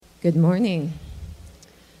Good morning.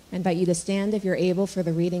 I invite you to stand if you're able for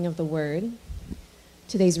the reading of the word.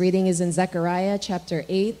 Today's reading is in Zechariah chapter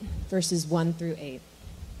 8, verses 1 through 8.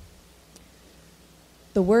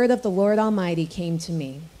 The word of the Lord Almighty came to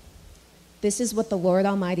me. This is what the Lord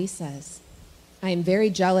Almighty says. I am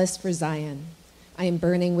very jealous for Zion. I am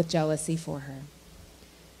burning with jealousy for her.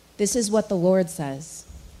 This is what the Lord says.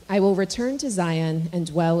 I will return to Zion and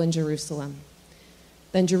dwell in Jerusalem.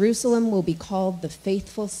 Then Jerusalem will be called the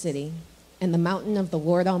faithful city, and the mountain of the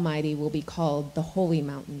Lord Almighty will be called the holy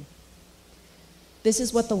mountain. This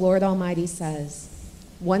is what the Lord Almighty says.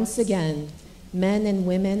 Once again, men and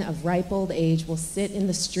women of ripe old age will sit in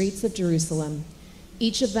the streets of Jerusalem,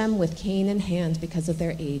 each of them with cane in hand because of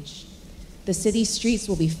their age. The city streets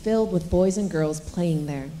will be filled with boys and girls playing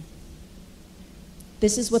there.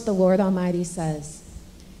 This is what the Lord Almighty says.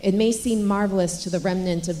 It may seem marvelous to the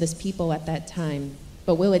remnant of this people at that time,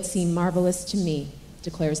 but will it seem marvelous to me,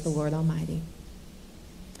 declares the Lord Almighty.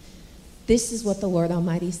 This is what the Lord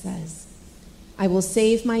Almighty says. I will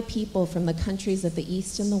save my people from the countries of the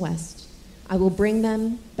east and the west. I will bring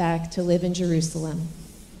them back to live in Jerusalem.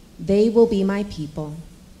 They will be my people,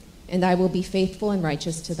 and I will be faithful and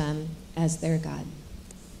righteous to them as their God.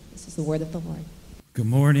 This is the word of the Lord. Good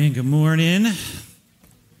morning, good morning.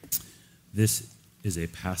 This is a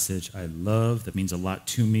passage I love that means a lot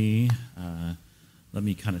to me. Let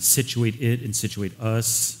me kind of situate it and situate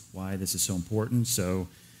us, why this is so important. So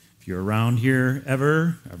if you're around here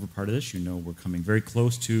ever part of this, you know we're coming very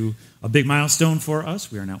close to a big milestone for us.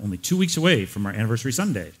 We are now only 2 weeks away from our anniversary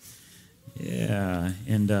Sunday. Yeah,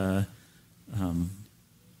 and we're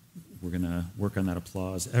going to work on that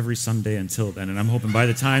applause every Sunday until then. And I'm hoping by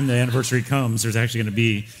the time the anniversary comes, there's actually going to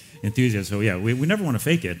be enthusiasm. So yeah, we never want to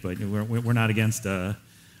fake it, but we're not against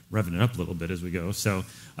revving it up a little bit as we go. So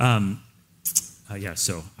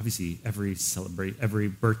so obviously every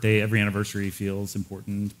birthday, every anniversary feels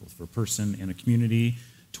important, both for a person and a community.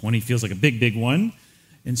 20 feels like a big one.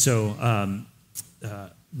 And so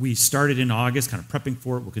we started in August, kind of prepping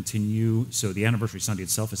for it. We'll continue. So the anniversary Sunday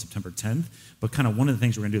itself is September 10th. But kind of one of the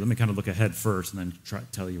things we're going to do, let me kind of look ahead first and then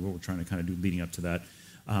tell you what we're trying to kind of do leading up to that.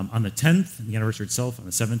 On the 10th, the anniversary itself, on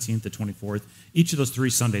the 17th, the 24th, each of those 3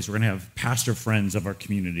 Sundays, we're going to have pastor friends of our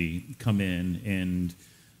community come in and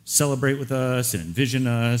celebrate with us and envision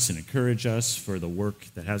us and encourage us for the work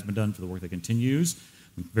that has been done, for the work that continues.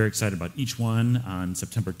 I'm very excited about each one. On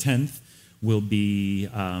September 10th will be,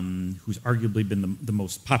 who's arguably been the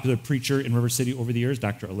most popular preacher in River City over the years,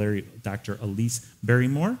 Dr. Elise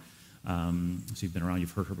Barrymore. So you've been around,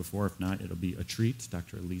 you've heard her before. If not, it'll be a treat.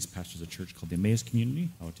 Dr. Elise pastors a church called the Emmaus Community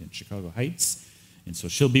out in Chicago Heights. And so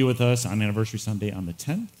she'll be with us on Anniversary Sunday on the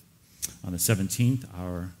 10th. On the 17th,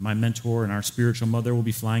 my mentor and our spiritual mother will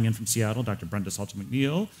be flying in from Seattle, Dr. Brenda Salter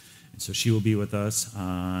McNeil. And so she will be with us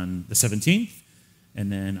on the 17th.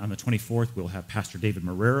 And then on the 24th, we'll have Pastor David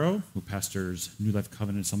Marrero, who pastors New Life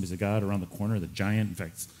Covenant Assemblies of God around the corner, the giant, in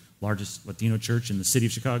fact, largest Latino church in the city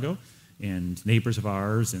of Chicago, and neighbors of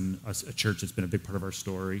ours, and a church that's been a big part of our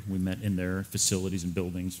story. We met in their facilities and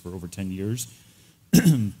buildings for over 10 years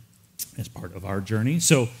as part of our journey.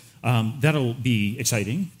 So that'll be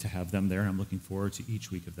exciting to have them there, and I'm looking forward to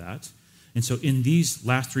each week of that. And so in these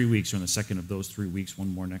last 3 weeks, or in the second of those 3 weeks,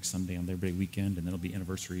 one more next Sunday on Labor Day weekend, and then it'll be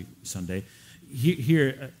Anniversary Sunday.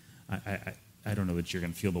 Here, I don't know that you're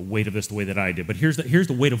going to feel the weight of this the way that I did, but here's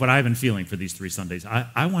the weight of what I've been feeling for these 3 Sundays.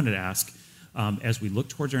 I wanted to ask, as we look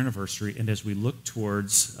towards our anniversary and as we look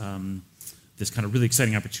towards this kind of really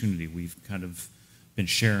exciting opportunity, we've kind of been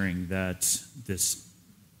sharing that this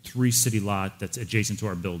 3-city lot that's adjacent to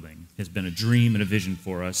our building has been a dream and a vision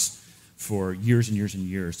for us for years and years and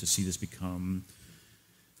years to see this become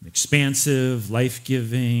an expansive,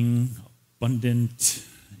 life-giving, abundant,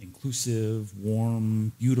 inclusive,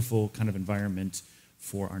 warm, beautiful kind of environment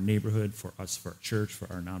for our neighborhood, for us, for our church,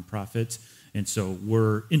 for our nonprofit. And so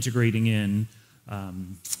we're integrating in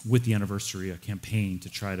with the anniversary a campaign to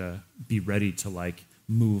try to be ready to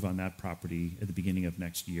move on that property at the beginning of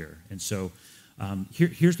next year. And so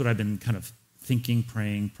here's what I've been kind of thinking,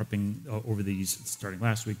 praying, prepping over these, starting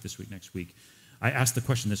last week, this week, next week. I asked the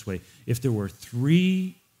question this way: if there were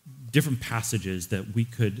 3 different passages that we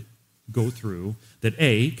could go through that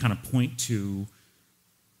kind of point to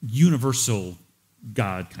universal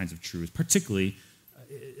God kinds of truths, particularly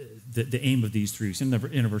the aim of these 3 weeks, and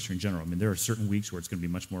the anniversary in general. I mean, there are certain weeks where it's going to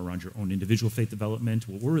be much more around your own individual faith development.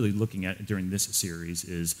 What we're really looking at during this series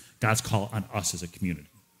is God's call on us as a community,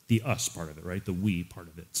 the us part of it, right? The we part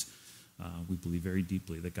of it. We believe very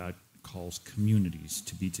deeply that God calls communities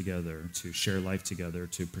to be together, to share life together,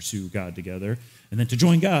 to pursue God together, and then to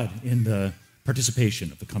join God in the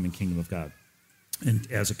participation of the coming kingdom of God. and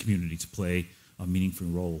as a community to play a meaningful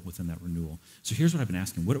role within that renewal. So here's what I've been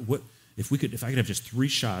asking. What if I could have just 3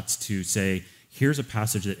 shots to say, here's a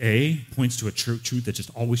passage that A, points to a truth that's just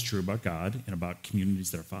always true about God and about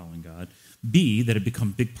communities that are following God. B, that have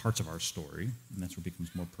become big parts of our story, and that's where it becomes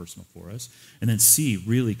more personal for us. And then C,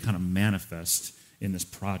 really kind of manifest in this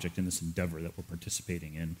project, in this endeavor that we're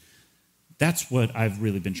participating in. That's what I've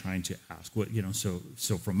really been trying to ask.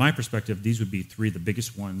 So from my perspective, these would be 3 of the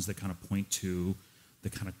biggest ones that kind of point to the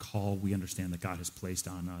kind of call we understand that God has placed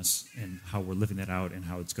on us and how we're living that out and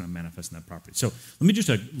how it's going to manifest in that property. So let me just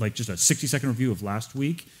a 60-second review of last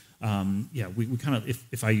week. We kind of,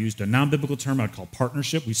 if I used a non-biblical term, I'd call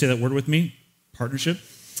partnership. Will you say that word with me? Partnership.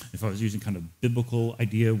 If I was using kind of biblical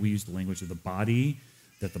idea, we use the language of the body,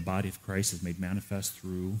 that the body of Christ is made manifest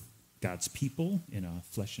through God's people in a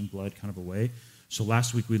flesh and blood kind of a way. So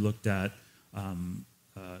last week we looked at, when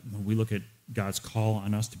we look at God's call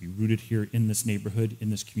on us to be rooted here in this neighborhood, in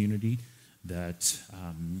this community, that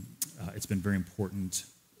it's been very important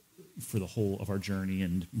for the whole of our journey,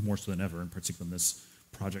 and more so than ever, in particular in this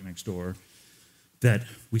project next door, that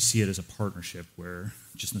we see it as a partnership where,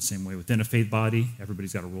 just in the same way within a faith body,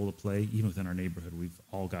 everybody's got a role to play. Even within our neighborhood, we've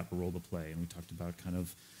all got a role to play. And we talked about kind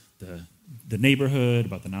of the neighborhood,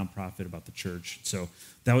 about the nonprofit, about the church. So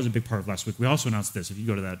that was a big part of last week. We also announced this. If you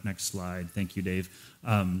go to that next slide, thank you, Dave.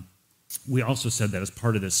 We also said that as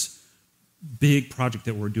part of this big project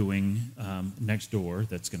that we're doing next door,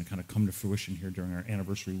 that's going to kind of come to fruition here during our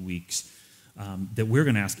anniversary weeks, that we're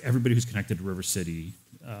going to ask everybody who's connected to River City,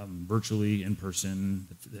 virtually, in person,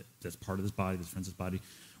 that's part of this body, this friends' body.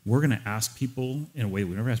 We're going to ask people in a way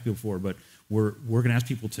we never asked people before, but we're going to ask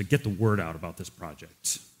people to get the word out about this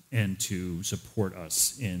project and to support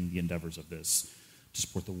us in the endeavors of this, to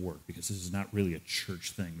support the work, because this is not really a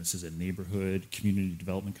church thing. This is a neighborhood, community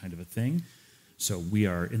development kind of a thing. So we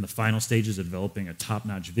are in the final stages of developing a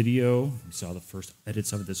top-notch video. We saw the first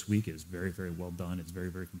edits of it this week. It is very, very well done. It's very,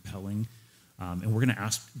 very compelling. And we're going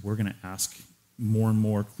to ask more and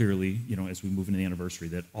more clearly, as we move into the anniversary,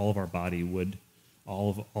 that all of our body would,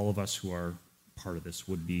 all of us who are part of this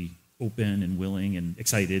would be open and willing and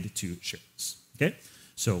excited to share this. Okay?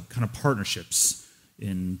 So kind of partnerships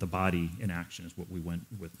in the body in action is what we went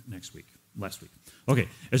with last week. Okay,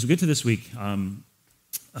 as we get to this week,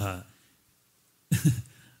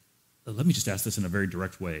 let me just ask this in a very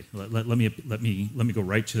direct way. Let me go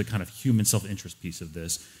right to the kind of human self-interest piece of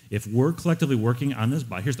this. If we're collectively working on this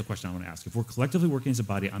body, here's the question I want to ask. If we're collectively working as a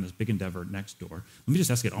body on this big endeavor next door, let me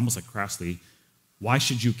just ask it almost like crassly, why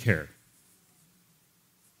should you care?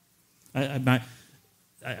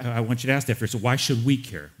 I want you to ask that first. So why should we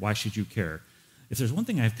care? Why should you care? If there's one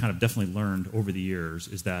thing I've kind of definitely learned over the years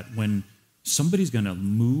is that when somebody's going to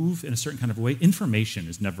move in a certain kind of way, information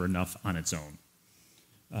is never enough on its own.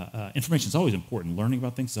 Information is always important. Learning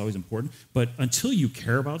about things is always important. But until you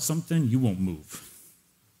care about something, you won't move.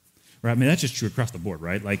 Right? I mean, that's just true across the board,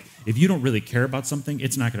 right? Like, if you don't really care about something,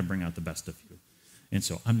 it's not going to bring out the best of you. And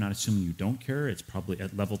so I'm not assuming you don't care. It's probably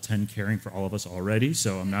at level 10 caring for all of us already,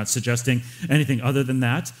 so I'm not suggesting anything other than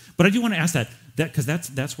that. But I do want to ask that because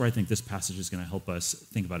that's where I think this passage is going to help us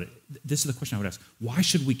think about it. This is the question I would ask. Why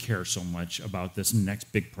should we care so much about this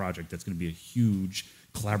next big project that's going to be a huge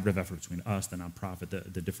collaborative effort between us, the nonprofit,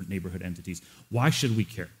 the different neighborhood entities? Why should we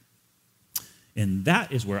care? And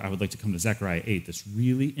that is where I would like to come to Zechariah 8, this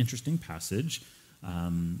really interesting passage.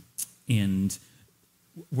 And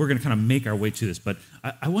we're going to kind of make our way to this, but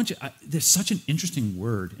I want you, there's such an interesting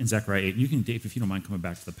word in Zechariah 8. You can, Dave, if you don't mind coming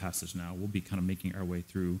back to the passage now, we'll be kind of making our way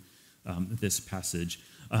through this passage.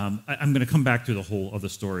 I'm going to come back through the whole of the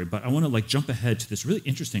story, but I want to jump ahead to this really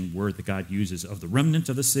interesting word that God uses of the remnant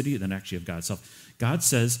of the city, and then actually of God itself. God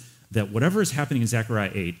says that whatever is happening in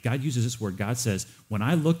Zechariah 8, God uses this word. God says, when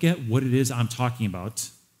I look at what it is I'm talking about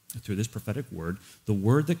through this prophetic word, the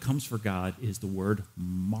word that comes for God is the word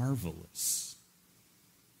marvelous.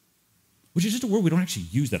 Which is just a word we don't actually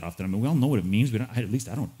use that often. I mean, we all know what it means. At least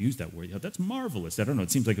I don't use that word. That's marvelous. I don't know.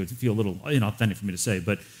 It seems like it would feel a little inauthentic for me to say,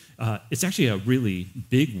 but it's actually a really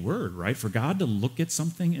big word, right? For God to look at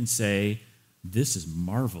something and say, this is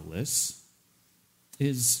marvelous,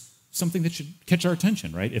 is something that should catch our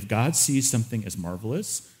attention, right? If God sees something as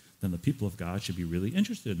marvelous, then the people of God should be really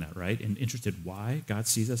interested in that, right? And interested why God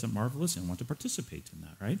sees us as marvelous and want to participate in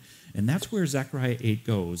that, right? And that's where Zechariah 8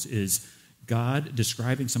 goes, is God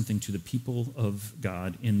describing something to the people of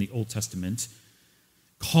God in the Old Testament,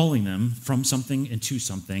 calling them from something and to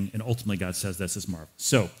something, and ultimately God says this is marvelous.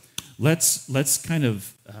 So let's kind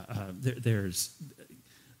of,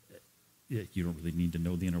 you don't really need to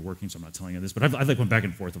know the inner workings, so I'm not telling you this, but I've like went back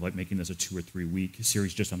and forth of like making this a 2 or 3 week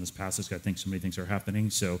series just on this passage. I think so many things are happening,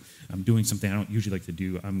 so I'm doing something I don't usually like to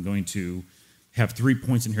do. I'm going to have 3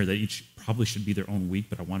 points in here that each probably should be their own week,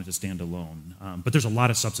 but I wanted to stand alone. But there's a lot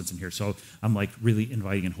of substance in here, so I'm like really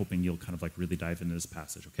inviting and hoping you'll kind of like really dive into this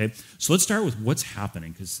passage, okay? So let's start with what's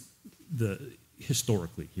happening, because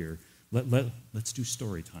historically here, let's do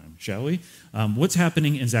story time, shall we? What's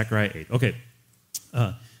happening in Zechariah 8? Okay.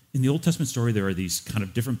 In the Old Testament story, there are these kind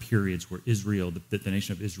of different periods where Israel, the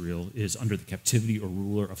nation of Israel, is under the captivity or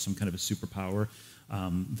ruler of some kind of a superpower.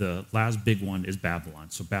 The last big one is Babylon.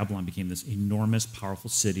 So Babylon became this enormous, powerful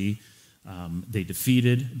city. They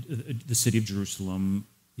defeated the city of Jerusalem,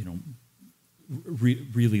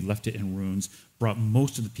 really left it in ruins, brought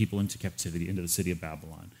most of the people into captivity, into the city of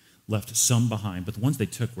Babylon, left some behind. But the ones they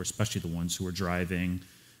took were especially the ones who were driving.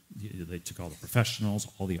 They took all the professionals,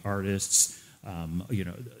 all the artists,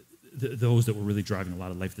 those that were really driving a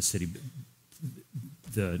lot of life. The city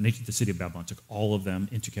of Babylon took all of them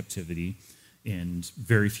into captivity, and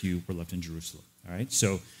very few were left in Jerusalem. All right,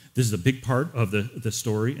 so this is a big part of the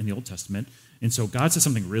story in the Old Testament, and so God says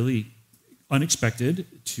something really unexpected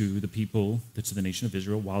to the people, to the nation of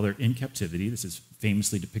Israel while they're in captivity. This is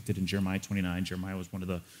famously depicted in Jeremiah 29. Jeremiah was one of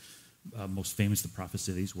the most famous of the prophets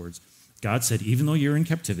of these words. God said, even though you're in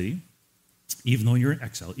captivity, even though you're in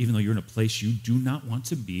exile, even though you're in a place you do not want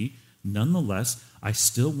to be, nonetheless, I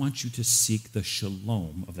still want you to seek the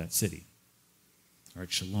shalom of that city. All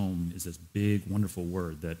right, shalom is this big, wonderful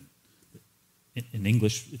word that in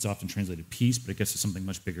English it's often translated peace, but it gets to something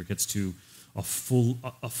much bigger. It gets to a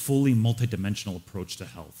fully multidimensional approach to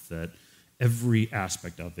health, that every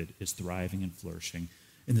aspect of it is thriving and flourishing.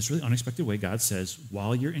 In this really unexpected way, God says,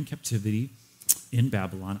 while you're in captivity in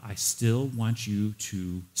Babylon, I still want you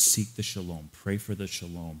to seek the shalom, pray for the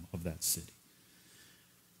shalom of that city.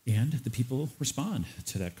 And the people respond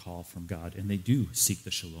to that call from God, and they do seek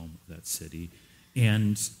the shalom of that city.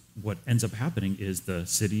 And what ends up happening is the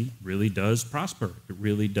city really does prosper. It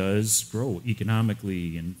really does grow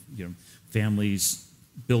economically, and families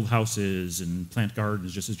build houses and plant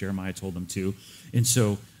gardens, just as Jeremiah told them to. And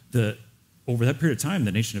so over that period of time,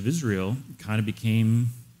 the nation of Israel kind of became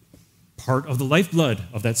part of the lifeblood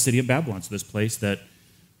of that city of Babylon. So this place that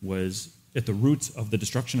was at the roots of the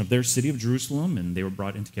destruction of their city of Jerusalem, and they were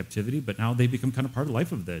brought into captivity, but now they become kind of part of the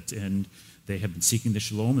life of it, and they have been seeking the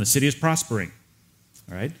shalom, and the city is prospering.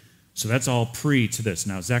 All right? So that's all pre to this.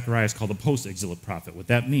 Now, Zechariah is called a post-exilic prophet. What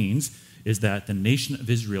that means is that the nation of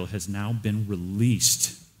Israel has now been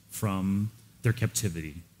released from their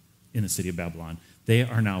captivity in the city of Babylon. They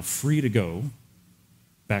are now free to go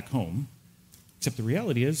back home, except the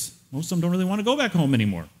reality is most of them don't really want to go back home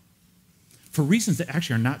anymore for reasons that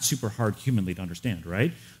actually are not super hard humanly to understand,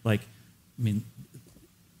 right?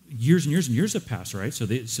 Years and years and years have passed, right? So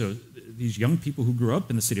these young people who grew up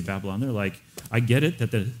in the city of Babylon, they're like, I get it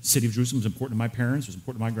that the city of Jerusalem is important to my parents, it was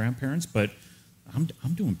important to my grandparents, but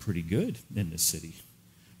I'm doing pretty good in this city,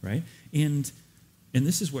 right? And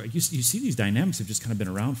this is where you see these dynamics have just kind of been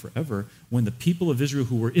around forever. When the people of Israel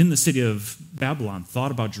who were in the city of Babylon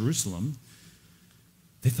thought about Jerusalem,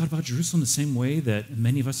 they thought about Jerusalem the same way that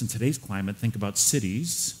many of us in today's climate think about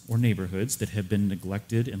cities or neighborhoods that have been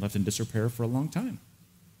neglected and left in disrepair for a long time.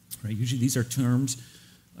 Right? Usually these are terms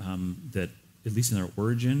that, at least in their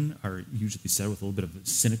origin, are usually said with a little bit of a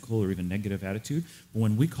cynical or even negative attitude. But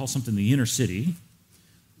when we call something the inner city,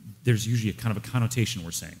 there's usually a kind of a connotation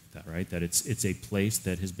we're saying that, right? That it's a place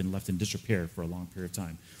that has been left in disrepair for a long period of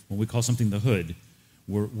time. When we call something the hood,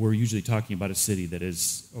 we're usually talking about a city that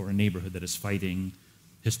is, or a neighborhood that is fighting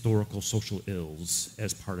historical social ills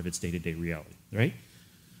as part of its day-to-day reality, right?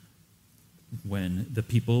 When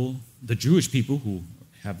the Jewish people who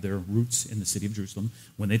have their roots in the city of Jerusalem,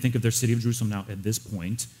 when they think of their city of Jerusalem now at this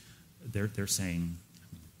point, they're saying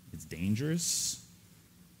it's dangerous.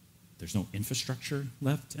 There's no infrastructure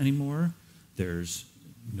left anymore. There's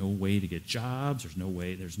no way to get jobs.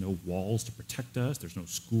 There's no walls to protect us. There's no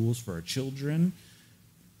schools for our children.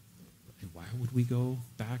 And why would we go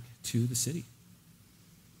back to the city?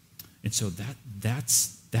 And so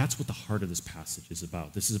that's what the heart of this passage is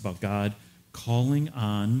about. This is about God calling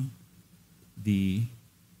on the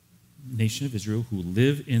nation of Israel who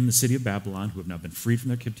live in the city of Babylon, who have now been freed from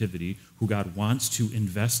their captivity, who God wants to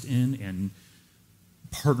invest in and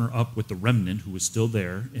partner up with the remnant who is still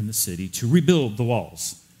there in the city to rebuild the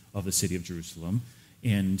walls of the city of Jerusalem.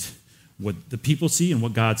 And what the people see and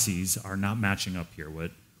what God sees are not matching up here.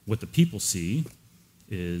 What the people see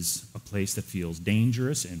is a place that feels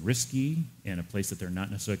dangerous and risky, and a place that they're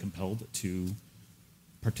not necessarily compelled to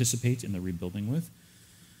participate in the rebuilding with.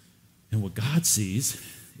 And what God sees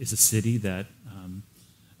is a city that,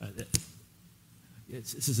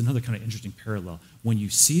 this is another kind of interesting parallel. When you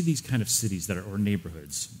see these kind of cities that are, or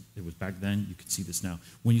neighborhoods, it was back then, you can see this now.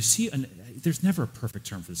 When you see, there's never a perfect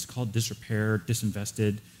term for this. It's called disrepair,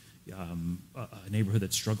 disinvested, a neighborhood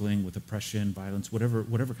that's struggling with oppression, violence, whatever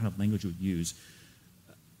kind of language you would use.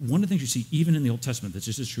 One of the things you see, even in the Old Testament, that's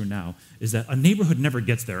just as true now, is that a neighborhood never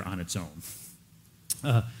gets there on its own.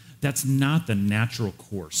 That's not the natural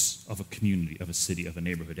course of a community, of a city, of a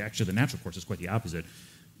neighborhood. Actually, the natural course is quite the opposite.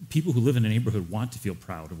 People who live in a neighborhood want to feel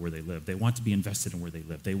proud of where they live. They want to be invested in where they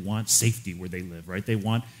live. They want safety where they live, right? They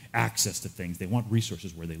want access to things. They want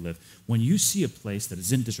resources where they live. When you see a place that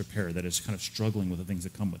is in disrepair, that is kind of struggling with the things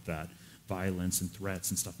that come with that, violence and threats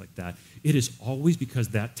and stuff like that, it is always because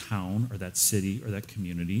that town or that city or that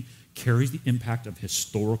community carries the impact of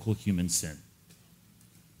historical human sin.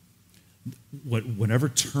 Whatever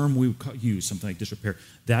term we use, something like disrepair,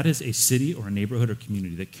 that is a city or a neighborhood or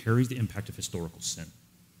community that carries the impact of historical sin.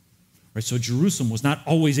 Right? So Jerusalem was not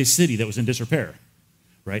always a city that was in disrepair.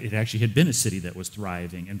 Right? It actually had been a city that was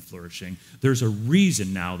thriving and flourishing. There's a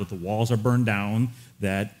reason now that the walls are burned down,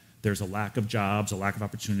 that there's a lack of jobs, a lack of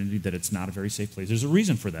opportunity, that it's not a very safe place. There's a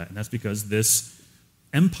reason for that, and that's because this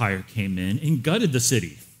empire came in and gutted the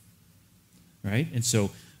city. Right? And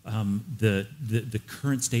so the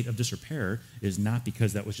current state of disrepair is not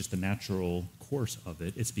because that was just the natural course of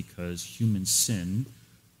it. It's because human sin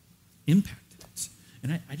impacted it.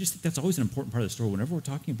 And I just think that's always an important part of the story. Whenever we're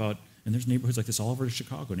talking about, and there's neighborhoods like this all over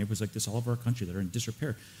Chicago, neighborhoods like this all over our country that are in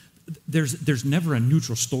disrepair, there's never a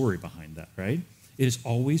neutral story behind that, right? It is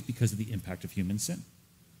always because of the impact of human sin.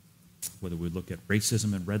 Whether we would look at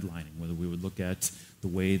racism and redlining, whether we would look at the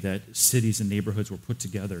way that cities and neighborhoods were put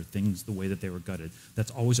together, things, the way that they were gutted, that's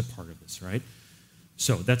always a part of this, right?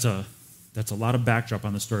 So that's a lot of backdrop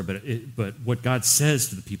on the story, but what God says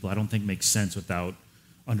to the people I don't think makes sense without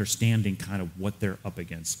understanding kind of what they're up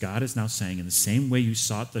against. God is now saying, in the same way you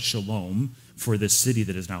sought the shalom for this city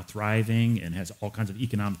that is now thriving and has all kinds of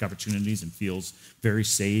economic opportunities and feels very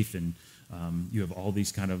safe, and you have all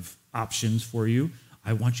these kind of options for you,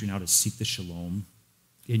 I want you now to seek the shalom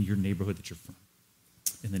in your neighborhood that you're from,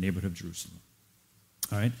 in the neighborhood of Jerusalem.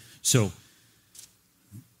 All right? So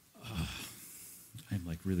I'm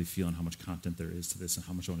like really feeling how much content there is to this and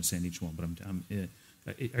how much I want to say in each one, but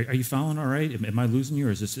are you following all right? Am I losing you, or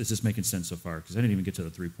is this making sense so far? Because I didn't even get to the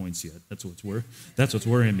 3 points yet. That's what's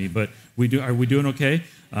worrying me. But are we doing okay?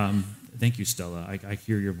 Thank you, Stella. I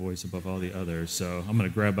hear your voice above all the others, so I'm going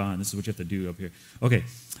to grab on. This is what you have to do up here. Okay.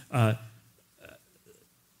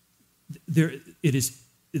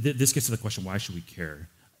 This gets to the question, why should we care?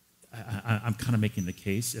 I'm kind of making the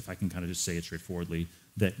case, if I can kind of just say it straightforwardly,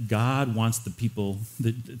 that God wants the people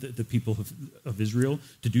of Israel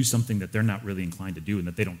to do something that they're not really inclined to do and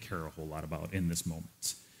that they don't care a whole lot about in this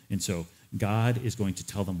moment. And so God is going to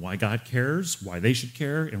tell them why God cares, why they should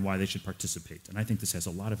care, and why they should participate. And I think this has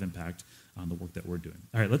a lot of impact on the work that we're doing.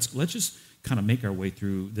 All right, let's just kind of make our way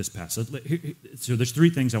through this passage. So there's 3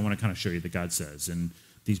 things I want to kind of show you that God says, and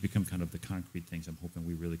these become kind of the concrete things I'm hoping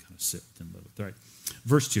we really kind of sit with and live with. All right,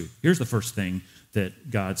 verse 2. Here's the first thing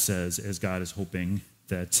that God says as God is hoping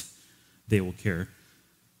that they will care.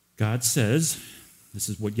 God says, this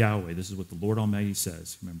is what the Lord Almighty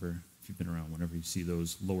says. Remember, if you've been around, whenever you see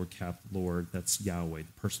those lower cap Lord, that's Yahweh,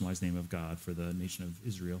 the personalized name of God for the nation of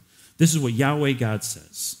Israel. This is what Yahweh God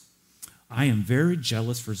says. I am very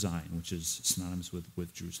jealous for Zion, which is synonymous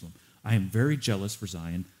with Jerusalem. I am very jealous for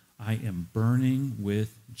Zion. I am burning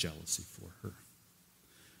with jealousy for her.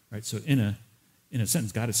 Right? So in a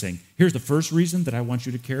sentence, God is saying, here's the first reason that I want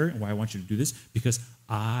you to care and why I want you to do this, because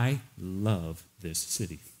I love this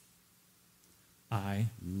city. I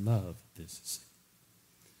love this city.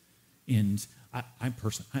 And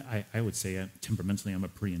I would say temperamentally I'm a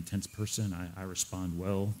pretty intense person. I respond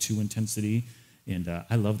well to intensity. And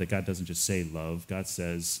I love that God doesn't just say love. God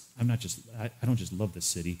says, I don't just love this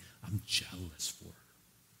city, I'm jealous for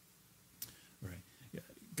her. Right?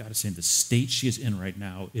 God is saying the state she is in right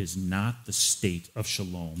now is not the state of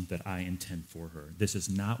shalom that I intend for her. This is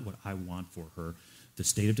not what I want for her. The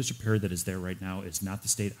state of disrepair that is there right now is not the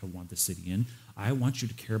state I want the city in. I want you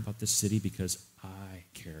to care about this city because I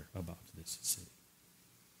care about this city.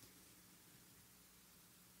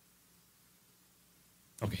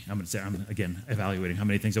 Okay, I'm again evaluating how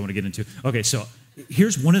many things I want to get into. Okay, so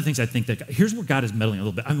here's one of the things I think here's where God is meddling a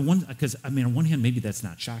little bit. On one hand, maybe that's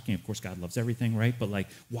not shocking. Of course, God loves everything, right? But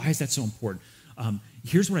why is that so important?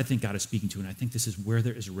 Here's what I think God is speaking to, and I think this is where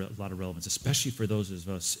there is a lot of relevance, especially for those of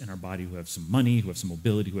us in our body who have some money, who have some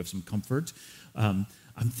mobility, who have some comfort.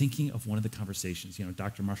 I'm thinking of one of the conversations.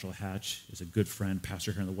 Dr. Marshall Hatch is a good friend,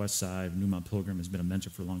 pastor here on the West Side. Newmont Pilgrim has been a mentor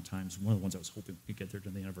for a long time. It's one of the ones I was hoping we could get there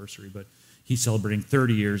during the anniversary, but he's celebrating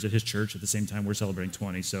 30 years at his church at the same time we're celebrating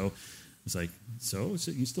 20. So it's like, so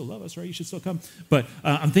you still love us, right? You should still come. But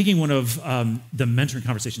I'm thinking one of the mentoring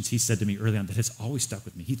conversations he said to me early on that has always stuck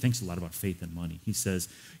with me. He thinks a lot about faith and money. He says,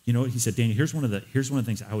 he said, Daniel, here's one of the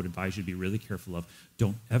things I would advise you to be really careful of.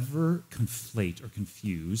 Don't ever conflate or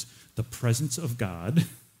confuse the presence of God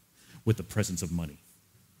with the presence of money.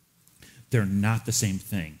 They're not the same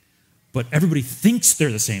thing, but everybody thinks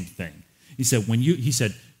they're the same thing. He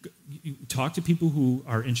said, you talk to people who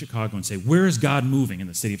are in Chicago and say, where is God moving in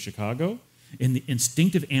the city of Chicago? And the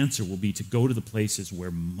instinctive answer will be to go to the places where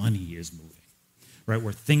money is moving, right?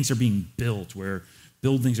 Where things are being built, where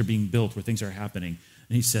buildings are being built, where things are happening.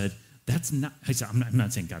 And he said, I'm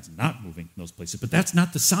not saying God's not moving in those places, but that's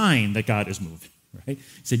not the sign that God is moving, right?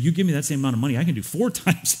 He said, you give me that same amount of money, I can do 4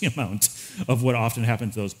 times the amount of what often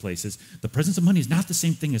happens in those places. The presence of money is not the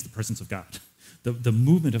same thing as the presence of God. The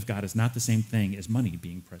movement of God is not the same thing as money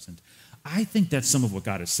being present. I think that's some of what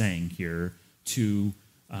God is saying here to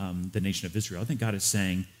the nation of Israel. I think God is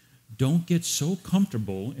saying, don't get so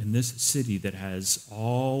comfortable in this city that has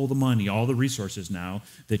all the money, all the resources now,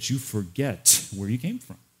 that you forget where you came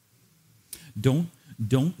from. Don't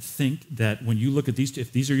think that when you look at these,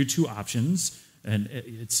 if these are your 2 options, and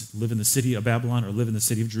it's live in the city of Babylon or live in the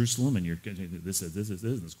city of Jerusalem, and you're this, and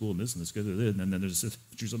the school, and this, and then there's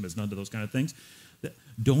Jerusalem is none of those kind of things.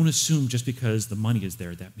 Don't assume just because the money is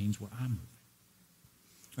there, that means where I'm moving.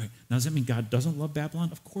 Right. Now, does that mean God doesn't love Babylon?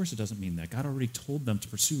 Of course it doesn't mean that. God already told them to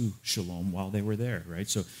pursue shalom while they were there, right?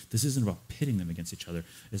 So this isn't about pitting them against each other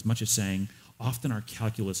as much as saying often our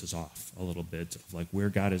calculus is off a little bit of like where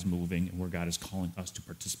God is moving and where God is calling us to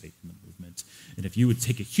participate in the movement. And if you would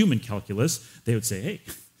take a human calculus, they would say, hey,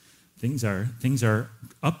 things are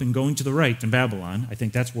up and going to the right in Babylon. I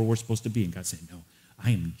think that's where we're supposed to be. And God's saying, no,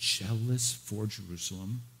 I am jealous for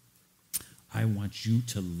Jerusalem. I want you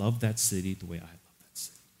to love that city the way I love that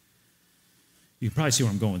city. You can probably see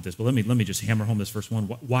where I'm going with this, but let me just hammer home this first one.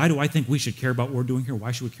 Why do I think we should care about what we're doing here?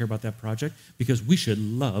 Why should we care about that project? Because we should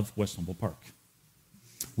love West Humboldt Park.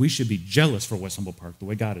 We should be jealous for West Humboldt Park the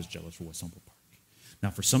way God is jealous for West Humboldt Park. Now,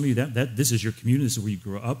 for some of you, that this is your community. This is where you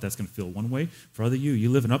grew up. That's going to feel one way. For other you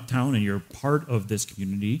live in Uptown and you're part of this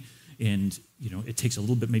community, and it takes a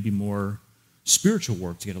little bit maybe more spiritual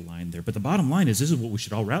work to get aligned there. But the bottom line is, this is what we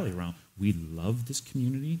should all rally around. We love this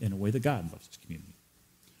community in a way that God loves this community.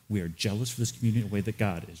 We are jealous for this community in a way that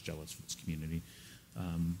God is jealous for this community.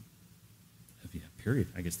 Period.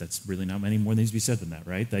 I guess that's really not many more needs to be said than that,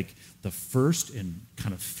 right? Like the first and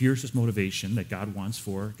kind of fiercest motivation that God wants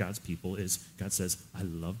for God's people is God says, I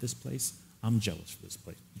love this place. I'm jealous for this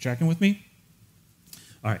place. You tracking with me?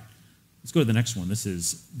 All right. Let's go to the next one. This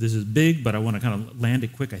is big, but I want to kind of land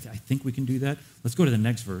it quick. I think we can do that. Let's go to the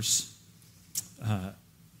next verse.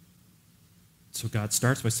 So God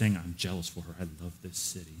starts by saying, I'm jealous for her. I love this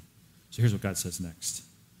city. So here's what God says next.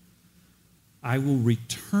 I will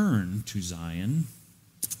return to Zion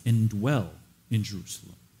and dwell in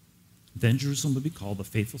Jerusalem. Then Jerusalem will be called the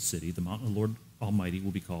faithful city. The mountain of the Lord Almighty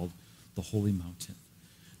will be called the holy mountain.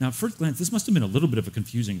 Now, at first glance, this must have been a little bit of a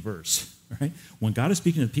confusing verse, right? When God is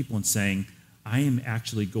speaking to the people and saying, I am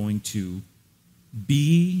actually going to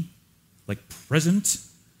be like present,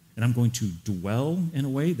 and I'm going to dwell in a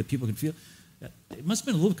way that people can feel. It must have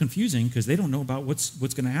been a little confusing because they don't know about what's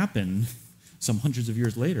going to happen some hundreds of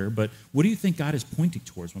years later. But what do you think God is pointing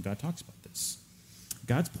towards when God talks about this?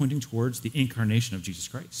 God's pointing towards the incarnation of Jesus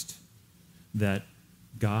Christ. That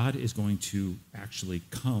God is going to actually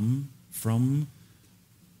come from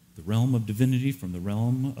the realm of divinity, from the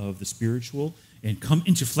realm of the spiritual, and come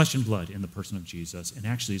into flesh and blood in the person of Jesus, and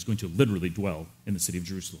actually is going to literally dwell in the city of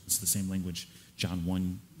Jerusalem. It's the same language John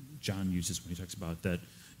uses when he talks about that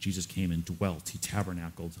Jesus came and dwelt. He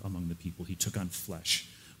tabernacled among the people. He took on flesh.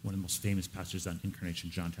 One of the most famous passages on incarnation,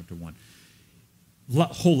 John chapter 1.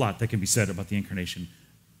 Whole lot that can be said about the incarnation.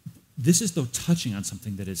 This is, though, touching on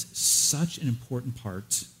something that is such an important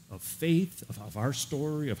part of faith, of our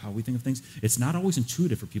story, of how we think of things. It's not always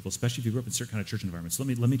intuitive for people, especially if you grew up in certain kind of church environments. Let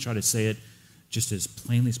me try to say it just as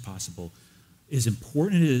plainly as possible. As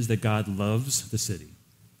important it is that God loves the city.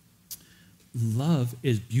 Love,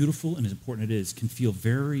 as beautiful and as important it is, can feel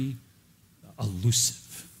very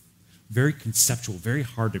elusive, very conceptual, very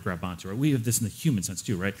hard to grab onto. Right? We have this in the human sense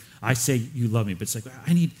too, right? I say you love me, but it's like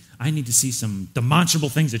I need to see some demonstrable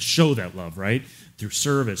things that show that love, right? Through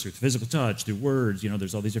service, through physical touch, through words.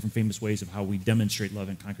 There's all these different famous ways of how we demonstrate love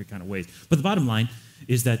in concrete kind of ways. But the bottom line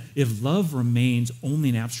is that if love remains only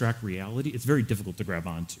an abstract reality, it's very difficult to grab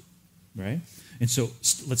onto, right? And so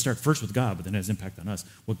let's start first with God, but then it has impact on us.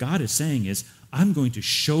 What God is saying is, I'm going to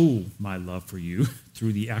show my love for you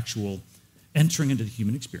through the actual entering into the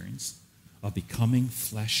human experience of becoming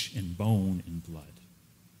flesh and bone and blood.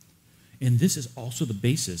 And this is also the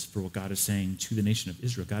basis for what God is saying to the nation of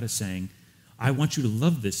Israel. God is saying, I want you to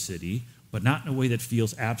love this city, but not in a way that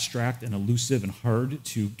feels abstract and elusive and hard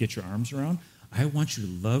to get your arms around. I want you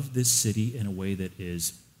to love this city in a way that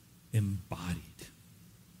is embodied,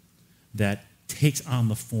 that takes on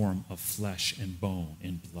the form of flesh and bone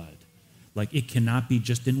and blood. Like, it cannot be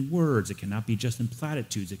just in words. It cannot be just in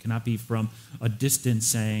platitudes. It cannot be from a distance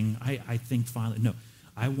saying, I think fondly. No,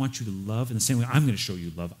 I want you to love in the same way I'm going to show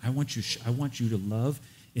you love. I want you to love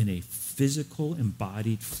in a physical,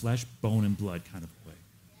 embodied, flesh, bone, and blood kind of way.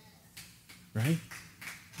 Right?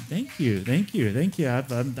 Thank you.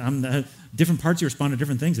 I'm different parts of you respond to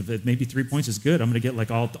different things. If maybe 3 points is good, I'm going to get like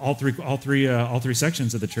all three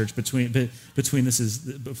sections of the church between before this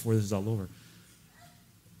is all over.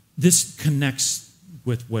 This connects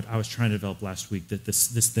with what I was trying to develop last week. That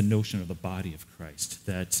the notion of the body of Christ.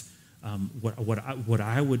 That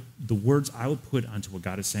the words I would put onto what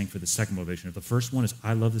God is saying for the second motivation. If the first one is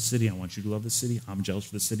I love the city, I want you to love the city. I'm jealous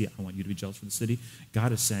for the city, I want you to be jealous for the city.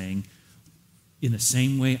 God is saying, in the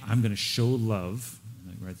same way, I'm going to show love.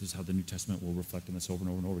 Right? This is how the New Testament will reflect on this over and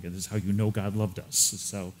over and over again. This is how you know God loved us. This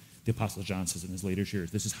is how the Apostle John says in his later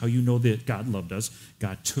years. This is how you know that God loved us.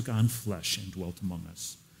 God took on flesh and dwelt among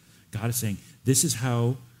us. God is saying, this is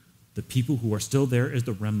how the people who are still there as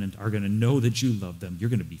the remnant are going to know that you love them. You're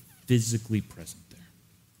going to be physically present there.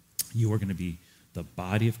 You are going to be the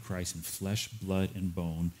body of Christ in flesh, blood, and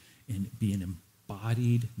bone, and be an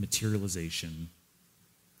embodied materialization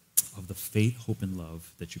of the faith, hope, and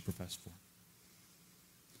love that you profess for.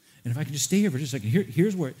 And if I can just stay here for just a second,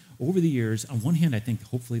 here's where, over the years, on one hand, I think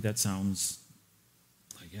hopefully that sounds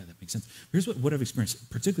like, yeah, that makes sense. Here's what I've experienced,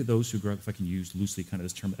 particularly those who grew up, if I can use loosely kind of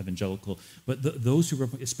this term evangelical, but those who grew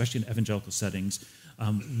up, especially in evangelical settings,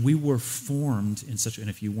 we were formed in such, and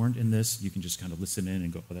if you weren't in this, you can just kind of listen in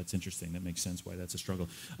and go, oh, that's interesting, that makes sense why that's a struggle.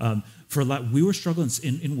 For a lot, we were struggling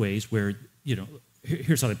in ways where,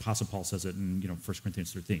 here's how the Apostle Paul says it in 1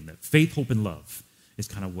 Corinthians 13, that faith, hope, and love is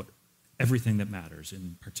kind of what everything that matters,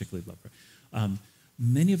 and particularly love.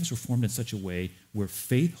 Many of us were formed in such a way where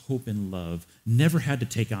faith, hope, and love never had to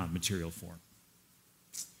take on material form.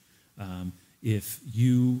 If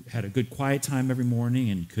you had a good quiet time every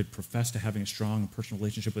morning and could profess to having a strong personal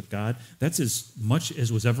relationship with God, that's as much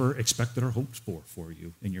as was ever expected or hoped for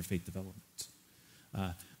you in your faith development.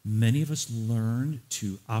 Many of us learned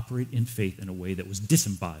to operate in faith in a way that was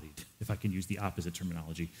disembodied, if I can use the opposite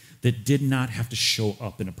terminology, that did not have to show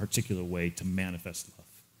up in a particular way to manifest love.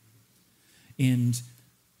 And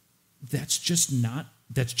that's just not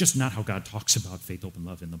how God talks about faith, hope, and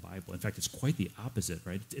love in the Bible. In fact, it's quite the opposite,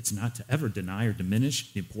 right? It's not to ever deny or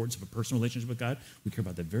diminish the importance of a personal relationship with God. We care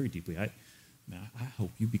about that very deeply. I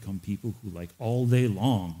hope you become people who, like, all day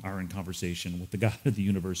long are in conversation with the God of the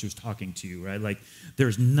universe who's talking to you, right? Like,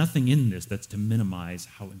 there's nothing in this that's to minimize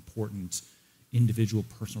how important individual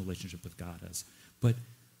personal relationship with God is. But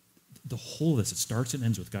the whole of this, it starts and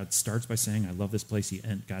ends with God starts by saying, I love this place.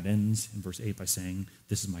 God ends in verse 8 by saying,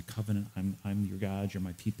 this is my covenant. I'm your God. You're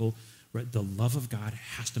my people. Right? The love of God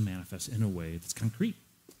has to manifest in a way that's concrete,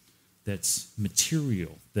 that's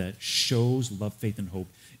material, that shows love, faith, and hope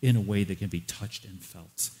in a way that can be touched and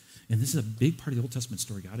felt. And this is a big part of the Old Testament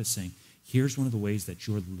story. God is saying, here's one of the ways that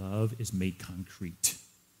your love is made concrete,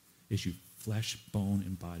 is you flesh, bone,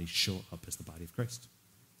 and body show up as the body of Christ.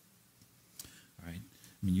 All right?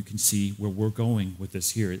 I mean, you can see where we're going with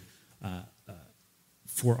this here.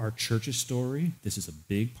 For our church's story, this is a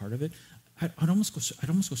big part of it. I'd almost go so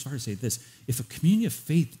far to say this. If a community of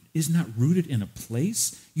faith is not rooted in a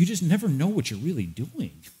place, you just never know what you're really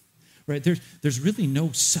doing. Right? There's really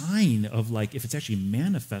no sign of, like, if it's actually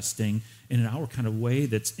manifesting in our kind of way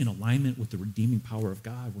that's in alignment with the redeeming power of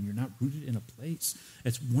God when you're not rooted in a place.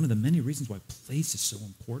 It's one of the many reasons why place is so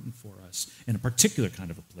important for us, and a particular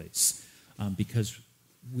kind of a place, because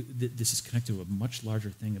this is connected to a much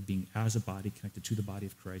larger thing of being as a body connected to the body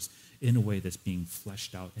of Christ in a way that's being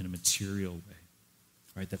fleshed out in a material way.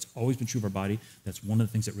 Right? That's always been true of our body. That's one of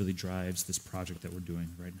the things that really drives this project that we're doing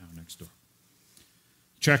right now next door.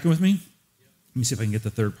 Tracking with me? Let me see if I can get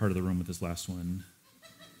the third part of the room with this last one.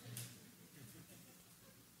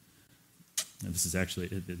 Now, this is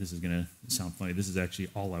going to sound funny. This is actually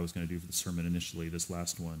all I was going to do for the sermon initially, this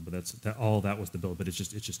last one. But that was the build. But it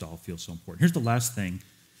just all feels so important. Here's the last thing.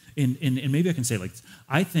 And maybe I can say, like,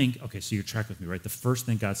 I think, okay, so you're tracking with me, right? The first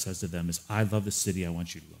thing God says to them is, I love the city. I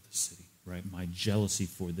want you to love the city, right? My jealousy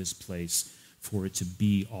for this place, for it to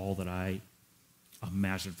be all that I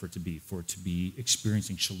imagined for it to be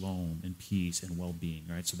experiencing shalom and peace and well-being,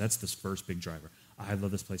 right? So that's this first big driver. I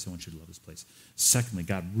love this place. I want you to love this place. Secondly,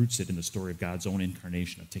 God roots it in the story of God's own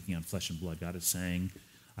incarnation of taking on flesh and blood. God is saying,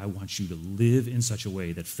 I want you to live in such a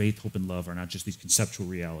way that faith, hope, and love are not just these conceptual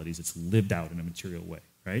realities. It's lived out in a material way,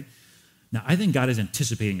 right? Now, I think God is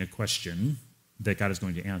anticipating a question that God is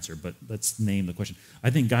going to answer, but let's name the question. I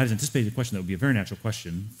think God is anticipating a question that would be a very natural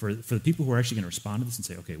question for the people who are actually going to respond to this and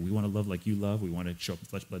say, okay, we want to love like you love. We want to show up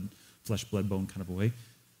in flesh, blood, bone kind of a way.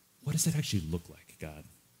 What does that actually look like, God?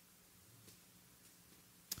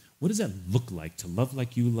 What does that look like to love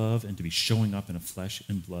like you love and to be showing up in a flesh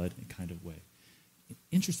and blood kind of way?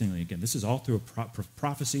 Interestingly, again, this is all through a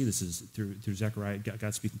prophecy. This is through Zechariah,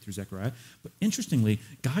 God speaking through Zechariah. But interestingly,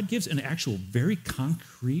 God gives an actual very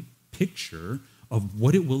concrete picture of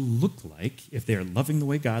what it will look like if they are loving the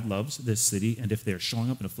way God loves this city and if they're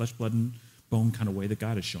showing up in a flesh, blood, and bone kind of way that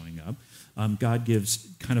God is showing up. God gives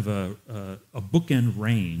kind of a bookend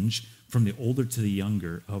range from the older to the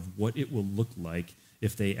younger of what it will look like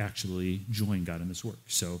if they actually join God in this work.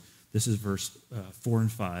 So this is verse 4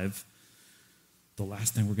 and 5. The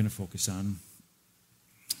last thing we're going to focus on.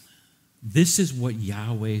 This is what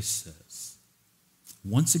Yahweh says.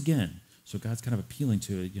 Once again, so God's kind of appealing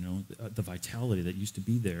to, the vitality that used to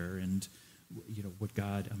be there and, what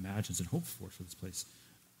God imagines and hopes for this place.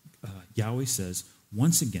 Yahweh says,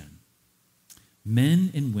 once again,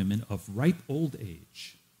 men and women of ripe old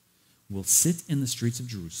age will sit in the streets of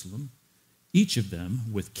Jerusalem, each of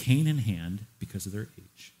them with cane in hand because of their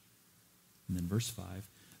age. And then verse 5,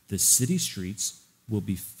 the city streets will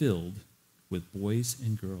be filled with boys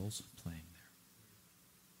and girls playing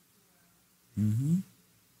there.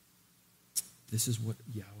 This is what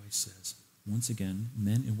Yahweh says. Once again,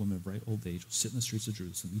 men and women of ripe old age will sit in the streets of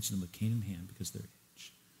Jerusalem, each of them with cane in hand because of their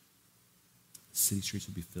age. The city streets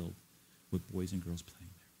will be filled with boys and girls playing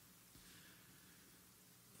there.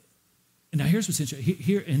 And now here's what's interesting.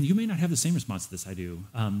 Here, and you may not have the same response to this I do.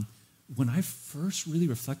 When I first really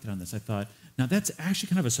reflected on this, I thought, now that's actually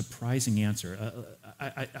kind of a surprising answer.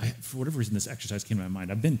 I for whatever reason, this exercise came to my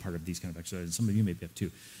mind. I've been part of these kind of exercises. Some of you maybe have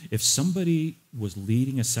too. If somebody was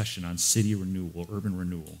leading a session on city renewal or urban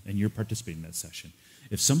renewal, and you're participating in that session,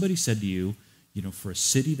 if somebody said to you, for a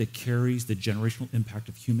city that carries the generational impact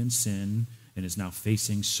of human sin and is now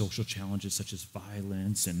facing social challenges such as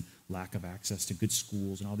violence and lack of access to good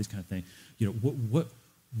schools and all these kind of things,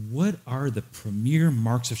 what are the premier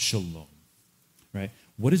marks of shalom, right?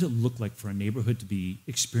 What does it look like for a neighborhood to be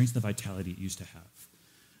experiencing the vitality it used to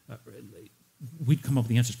have? We'd come up with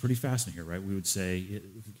the answers pretty fast in here, right? We would say,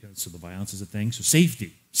 so the violence is a thing. So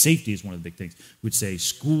safety is one of the big things. We would say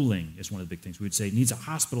schooling is one of the big things. We would say it needs a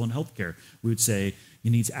hospital and healthcare. We would say it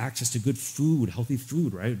needs access to good food, healthy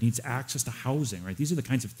food, right? It needs access to housing, right? These are the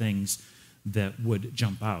kinds of things that would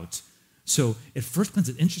jump out. So at first glance,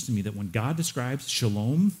 it's interesting to me that when God describes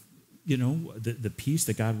shalom, the peace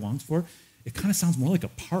that God longs for, it kind of sounds more like a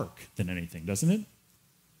park than anything, doesn't it?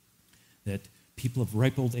 That people of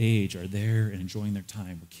ripe old age are there and enjoying their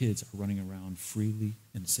time, where kids are running around freely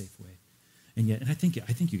in a safe way. And yet, and I think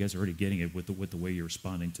you guys are already getting it with the way you're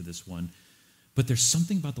responding to this one. But there's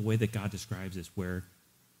something about the way that God describes this where,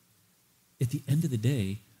 at the end of the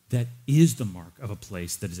day, that is the mark of a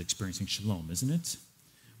place that is experiencing shalom, isn't it?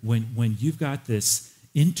 When you've got this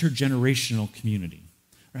intergenerational community,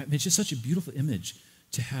 right? I mean, it's just such a beautiful image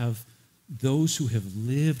to have those who have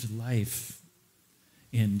lived life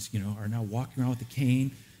and are now walking around with a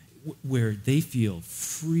cane, where they feel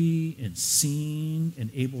free and seen and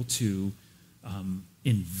able to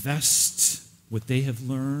invest what they have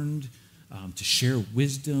learned, to share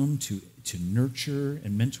wisdom, to nurture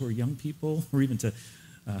and mentor young people, or even to.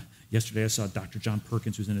 Yesterday I saw Dr. John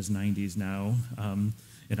Perkins, who's in his 90s now,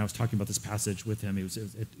 and I was talking about this passage with him. He was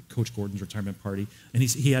at Coach Gordon's retirement party, and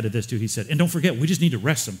he added this too. He said, and don't forget, we just need to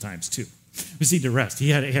rest sometimes too. We just need to rest.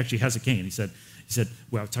 He actually has a cane. He said,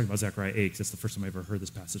 well, I was talking about Zechariah 8, because that's the first time I ever heard this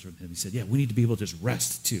passage from him. He said, yeah, we need to be able to just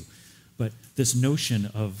rest too. But this notion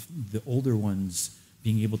of the older ones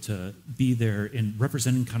being able to be there and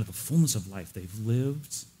representing kind of the fullness of life they've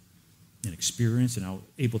lived and experienced and now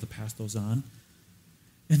able to pass those on.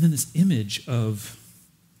 And then this image of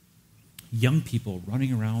young people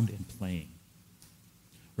running around and playing.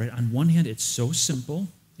 Right? On one hand, it's so simple,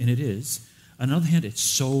 and it is. On the other hand, it's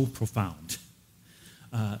so profound.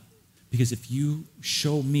 Because if you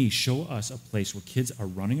show us a place where kids are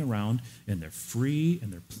running around and they're free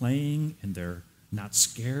and they're playing and they're not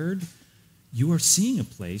scared, you are seeing a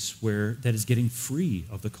place that is getting free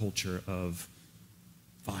of the culture of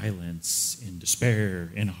violence and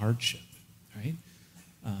despair and hardship, right?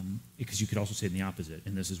 because you could also say in the opposite,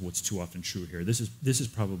 and this is what's too often true here. This is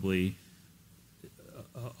probably,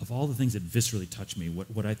 of all the things that viscerally touch me,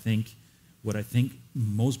 what I think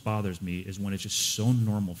most bothers me is when it's just so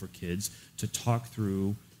normal for kids to talk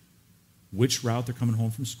through which route they're coming home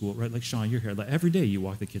from school, right? Like, Sean, you're here. Like, every day you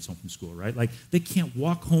walk the kids home from school, right? Like, they can't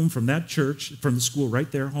walk home from that church, from the school right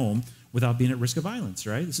there home, without being at risk of violence,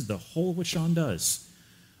 right? This is the whole of what Sean does.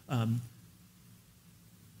 A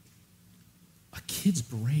kid's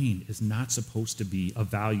brain is not supposed to be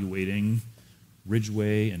evaluating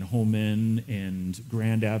Ridgeway and Holman and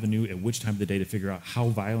Grand Avenue at which time of the day to figure out how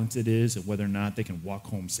violent it is and whether or not they can walk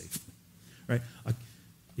home safely, right?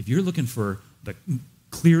 If you're looking for the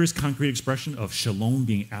clearest concrete expression of shalom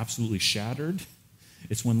being absolutely shattered,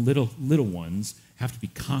 it's when little ones have to be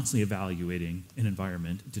constantly evaluating an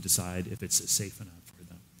environment to decide if it's safe or not for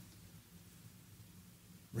them.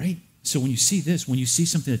 Right? So when you see this, when you see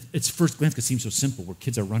something that at first glance could seem so simple, where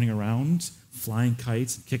kids are running around, flying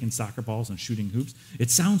kites, kicking soccer balls, and shooting hoops, it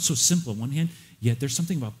sounds so simple on one hand, yet there's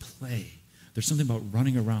something about play. There's something about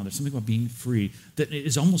running around. There's something about being free that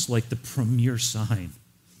is almost like the premier sign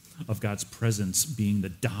of God's presence being the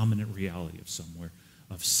dominant reality of somewhere,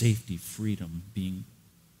 of safety, freedom, being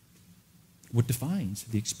what defines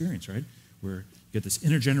the experience, right? Where you get this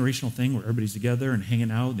intergenerational thing where everybody's together and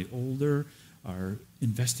hanging out, and the older are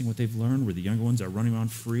investing what they've learned, where the younger ones are running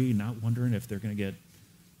around free, not wondering if they're going to get,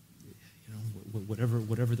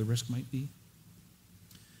 whatever the risk might be.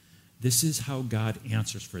 This is how God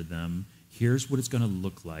answers for them. Here's what it's going to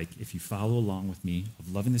look like if you follow along with me,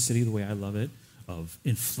 of loving the city the way I love it, of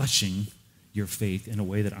infleshing your faith in a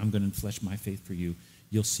way that I'm going to inflesh my faith for you.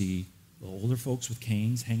 You'll see the older folks with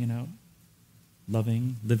canes hanging out,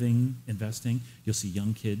 loving, living, investing. You'll see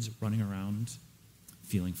young kids running around,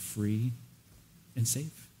 feeling free and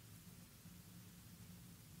safe.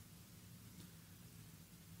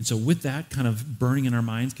 And so with that kind of burning in our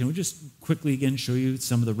minds, can we just quickly again show you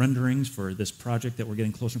some of the renderings for this project that we're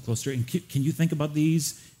getting closer and closer to? And can you think about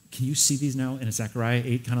these? Can you see these now in a Zechariah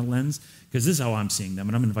 8 kind of lens? Because this is how I'm seeing them,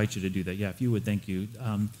 and I'm going to invite you to do that. Yeah, if you would, thank you.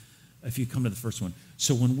 If you come to the first one.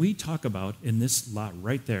 So when we talk about, in this lot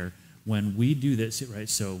right there, when we do this, right,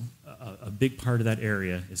 so a big part of that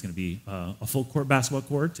area is going to be a full court basketball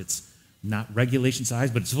court. It's not regulation size,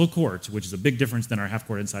 but it's full court, which is a big difference than our half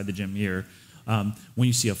court inside the gym here. When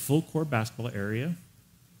you see a full court basketball area,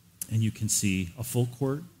 and you can see a full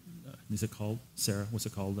court, is it called, Sarah, what's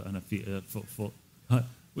it called?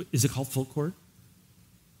 Is it called full court?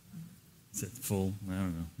 Is it full? I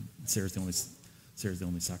don't know. Sarah's the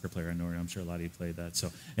only soccer player I know, and I'm sure a lot of you play that. So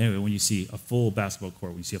anyway, when you see a full basketball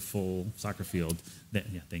court, when you see a full soccer field, then,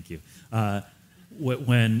 yeah, thank you.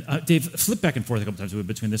 When Dave, flip back and forth a couple times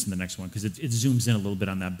between this and the next one, because it zooms in a little bit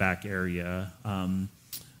on that back area.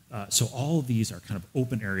 So all of these are kind of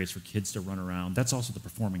open areas for kids to run around. That's also the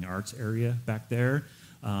performing arts area back there,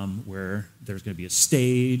 where there's going to be a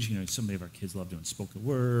stage. You know, so many of our kids love doing spoken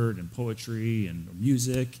word and poetry and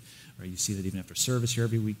music. Or you see that even after service here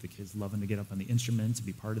every week, the kids loving to get up on the instruments and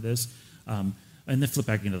be part of this. And then flip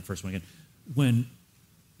back into the first one again.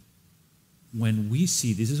 When we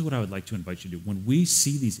see these, this is what I would like to invite you to do. When we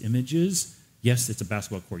see these images, yes, it's a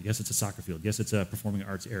basketball court. Yes, it's a soccer field. Yes, it's a performing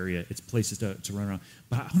arts area. It's places to run around.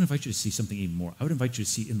 But I want to invite you to see something even more. I would invite you to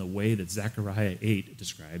see, in the way that Zechariah 8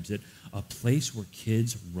 describes it, a place where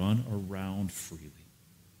kids run around freely.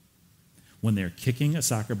 When they're kicking a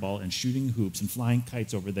soccer ball and shooting hoops and flying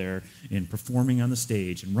kites over there and performing on the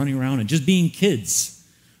stage and running around and just being kids,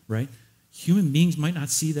 right? Human beings might not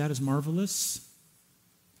see that as marvelous,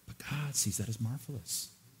 but God sees that as marvelous.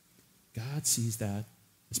 God sees that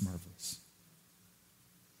as marvelous.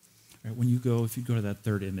 Right, if you go to that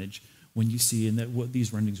third image, when you see, and that what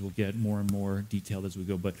these renderings will get more and more detailed as we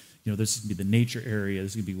go, but there's going to be the nature area,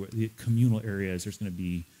 there's going to be the communal areas, there's going to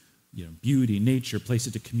be beauty, nature,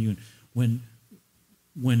 places to commune. When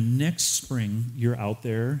next spring you're out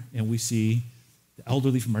there and we see the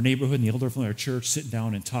elderly from our neighborhood and the elderly from our church sitting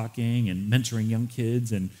down and talking and mentoring young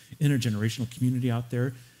kids and intergenerational community out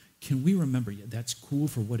there, can we remember, yeah, that's cool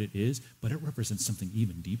for what it is, but it represents something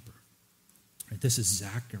even deeper. Right? This is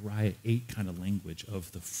Zechariah 8 kind of language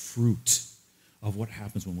of the fruit of what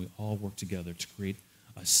happens when we all work together to create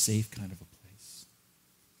a safe kind of a place.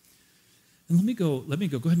 And let me go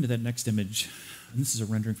ahead into that next image. And this is a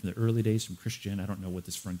rendering from the early days from Christian. I don't know what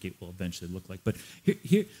this front gate will eventually look like. But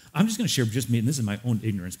here I'm just going to share just me, and this is my own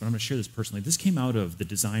ignorance, but I'm going to share this personally. This came out of the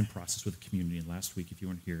design process with the community. And last week, if you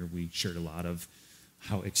weren't here, we shared a lot of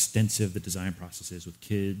how extensive the design process is with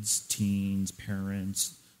kids, teens,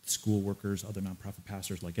 parents, school workers, other nonprofit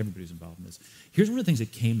pastors, like everybody's involved in this. Here's one of the things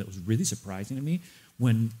that came that was really surprising to me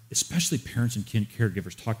when especially parents and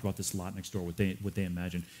caregivers talked about this a lot next door, what they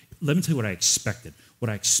imagined, let me tell you what I expected. What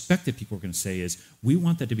I expected people were going to say is, we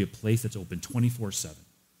want that to be a place that's open 24/7,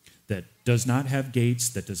 that does not have gates,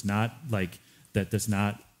 that does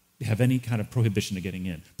not have any kind of prohibition to getting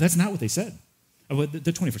in. But that's not what they said. Well,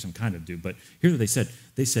 the 24/7 kind of do, but here's what they said.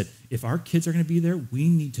 They said, if our kids are going to be there, we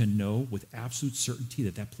need to know with absolute certainty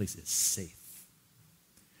that that place is safe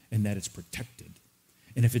and that it's protected.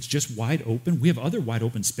 And if it's just wide open, we have other wide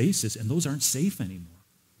open spaces, and those aren't safe anymore.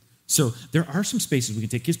 So there are some spaces we can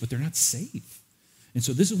take kids, but they're not safe. And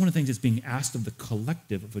so this is one of the things that's being asked of the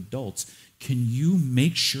collective of adults. Can you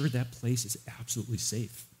make sure that place is absolutely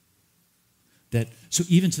safe? So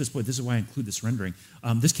even to this point, this is why I include this rendering.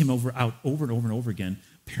 This came out over and over again.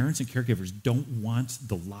 Parents and caregivers don't want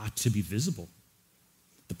the lot to be visible,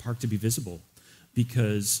 the park to be visible,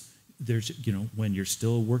 because there's, when you're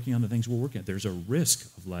still working on the things we're working at, there's a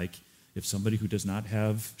risk of, like, if somebody who does not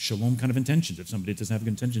have shalom kind of intentions, if somebody doesn't have good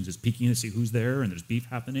intentions is peeking to see who's there and there's beef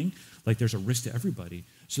happening, like, there's a risk to everybody.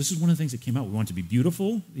 So this is one of the things that came out. We want it to be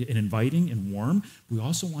beautiful and inviting and warm. We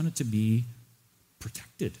also want it to be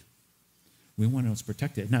protected. We want to know it's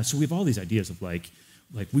protected. Now, so we have all these ideas of like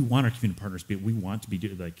we want our community partners to be, we want to be,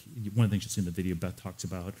 like, one of the things you'll see in the video, Beth talks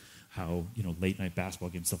about how, late night basketball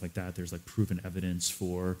games, stuff like that, there's like proven evidence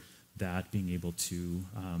for that being able to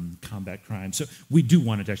combat crime. So we do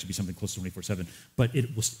want it to actually be something close to 24/7, but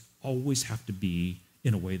it will always have to be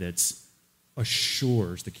in a way that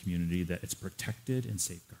assures the community that it's protected and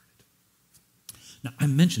safeguarded. Now, I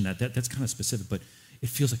mentioned that's kind of specific, but it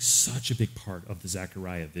feels like such a big part of the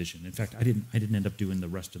Zechariah vision. In fact, I didn't end up doing the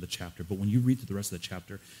rest of the chapter, but when you read through the rest of the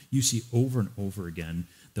chapter, you see over and over again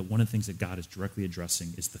that one of the things that God is directly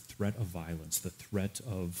addressing is the threat of violence, the threat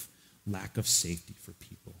of lack of safety for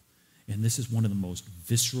people. And this is one of the most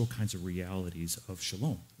visceral kinds of realities of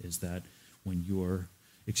shalom, is that when you're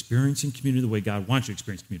experiencing community the way God wants you to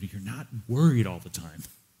experience community, you're not worried all the time.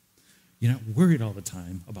 You're not worried all the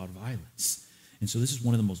time about violence. And so this is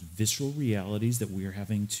one of the most visceral realities that we are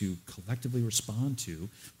having to collectively respond to.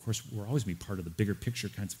 Of course, we're always going to be part of the bigger picture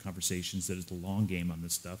kinds of conversations that is the long game on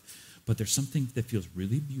this stuff. But there's something that feels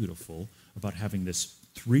really beautiful about having this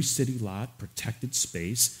 3-city lot protected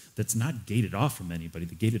space that's not gated off from anybody.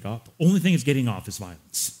 The only thing it's gating off is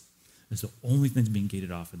violence. It's the only thing that's being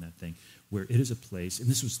gated off in that thing, where it is a place, and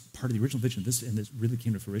this was part of the original vision, and this really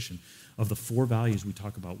came to fruition, of the 4 values we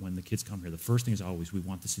talk about when the kids come here. The first thing is always, we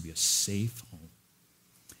want this to be a safe home.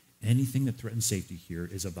 Anything that threatens safety here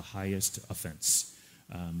is of the highest offense.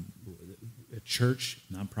 A church,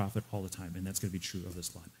 nonprofit, all the time, and that's going to be true of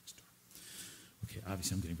this lot next door. Okay,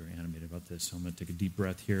 obviously I'm getting very animated about this, so I'm going to take a deep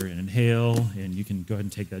breath here and inhale, and you can go ahead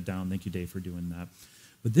and take that down. Thank you, Dave, for doing that.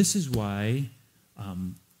 But this is why,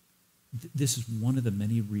 this is one of the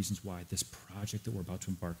many reasons why this project that we're about to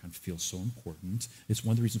embark on feels so important. It's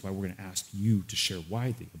one of the reasons why we're going to ask you to share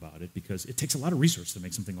widely about it, because it takes a lot of resources to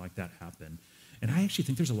make something like that happen. And I actually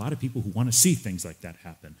think there's a lot of people who want to see things like that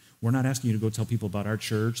happen. We're not asking you to go tell people about our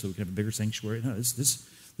church so we can have a bigger sanctuary. No, this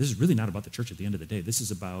is really not about the church at the end of the day. This is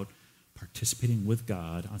about participating with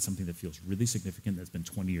God on something that feels really significant that's been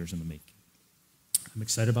 20 years in the making. I'm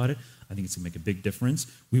excited about it. I think it's going to make a big difference.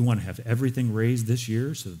 We want to have everything raised this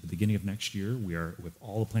year, so at the beginning of next year, with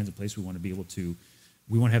all the plans in place, we want to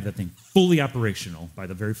have that thing fully operational by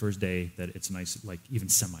the very first day, that it's nice, like even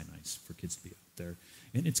semi-nice for kids to be out there.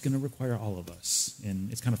 And it's going to require all of us.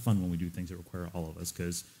 And it's kind of fun when we do things that require all of us,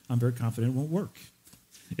 because I'm very confident it won't work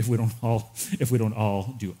if we don't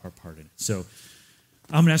all do our part in it. So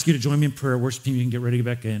I'm going to ask you to join me in prayer. Worship team, you can get ready to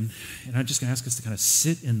get back in. And I'm just going to ask us to kind of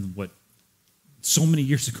sit in what so many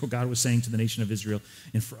years ago God was saying to the nation of Israel,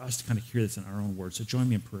 and for us to kind of hear this in our own words. So join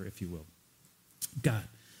me in prayer, if you will. God,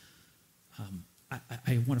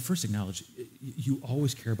 I want to first acknowledge you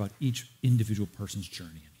always care about each individual person's journey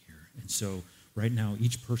in here. And so right now,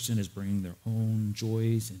 each person is bringing their own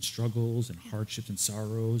joys and struggles and hardships and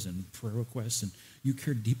sorrows and prayer requests, and you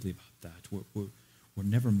care deeply about that. We're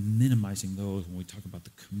never minimizing those when we talk about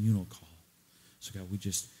the communal call. So God, we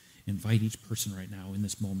just invite each person right now in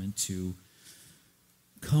this moment to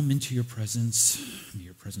come into your presence. I mean,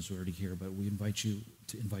 your presence is already here, but we invite you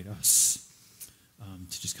to invite us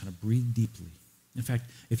to just kind of breathe deeply. In fact,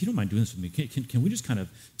 if you don't mind doing this with me, can we just kind of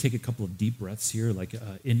take a couple of deep breaths here, like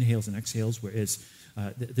inhales and exhales, whereas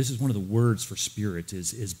this is one of the words for spirit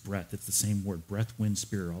is breath. It's the same word, breath, wind,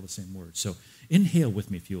 spirit, all the same word. So inhale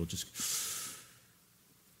with me if you will, just,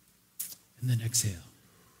 and then exhale.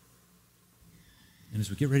 And as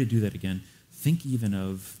we get ready to do that again, think even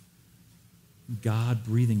of God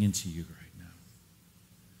breathing into you right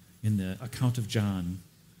now. In the account of John,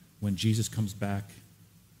 when Jesus comes back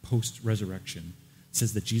post-resurrection, It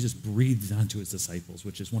says that Jesus breathed onto his disciples,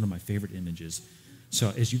 which is one of my favorite images.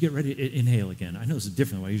 So as you get ready to inhale again, I know this is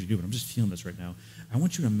different than what I usually do, but I'm just feeling this right now. I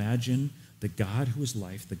want you to imagine the God who is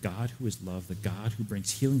life, the God who is love, the God who brings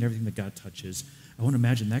healing to everything that God touches. I want to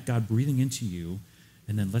imagine that God breathing into you,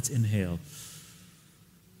 and then let's inhale.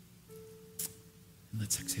 And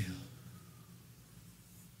let's exhale.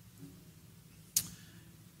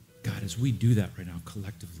 God, as we do that right now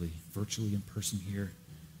collectively, virtually in person here,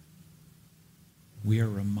 we are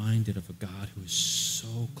reminded of a God who is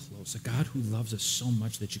so close, a God who loves us so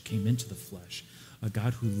much that you came into the flesh, a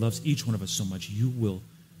God who loves each one of us so much, you will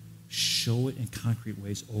show it in concrete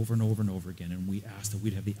ways over and over and over again, and we ask that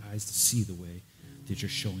we'd have the eyes to see the way that you're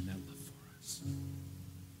showing that love for us.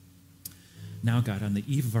 Now, God, on the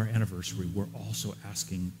eve of our anniversary, we're also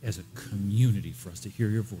asking as a community for us to hear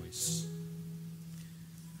your voice.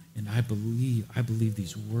 And I believe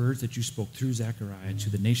these words that you spoke through Zechariah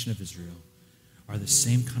to the nation of Israel are the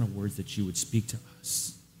same kind of words that you would speak to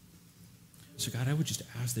us. So God, I would just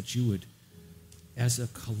ask that you would, as a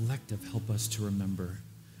collective, help us to remember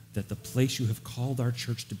that the place you have called our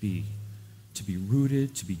church to be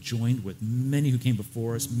rooted, to be joined with many who came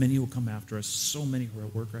before us, many who will come after us, so many who are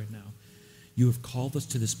at work right now. You have called us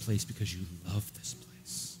to this place because you love this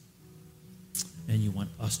place. And you want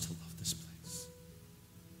us to love this place.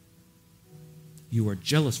 You are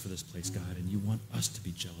jealous for this place, God, and you want us to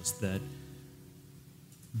be jealous that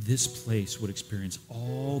this place would experience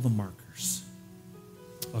all the markers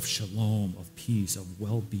of shalom, of peace, of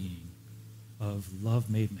well-being, of love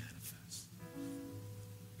made manifest.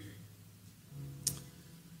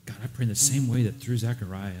 God, I pray in the same way that through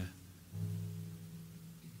Zechariah,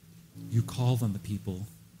 you called on the people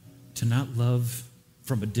to not love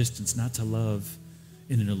from a distance, not to love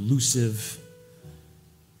in an elusive,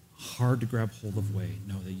 hard to grab hold of way.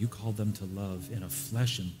 No, that you called them to love in a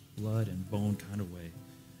flesh and blood and bone kind of way,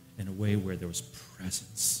 in a way where there was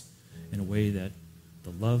presence, in a way that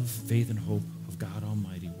the love, faith, and hope of God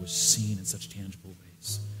Almighty was seen in such tangible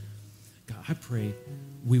ways. God, I pray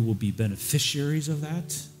we will be beneficiaries of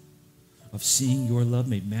that, of seeing your love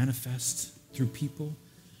made manifest through people,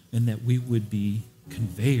 and that we would be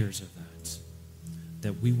conveyors of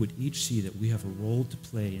that we would each see that we have a role to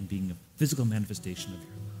play in being a physical manifestation of your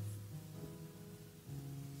love.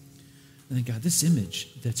 And then, God, this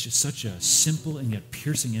image that's just such a simple and yet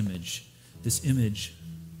piercing image, this image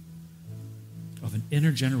of an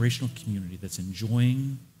intergenerational community that's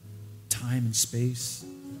enjoying time and space,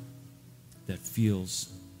 that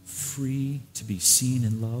feels free to be seen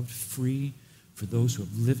and loved, free for those who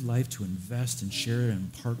have lived life to invest and share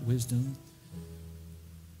and impart wisdom,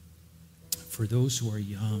 for those who are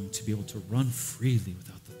young to be able to run freely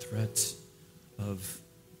without the threat of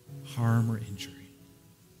harm or injury.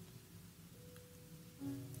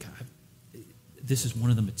 God, this is one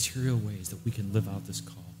of the material ways that we can live out this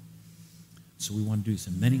call. So we want to do this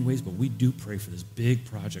in many ways, but we do pray for this big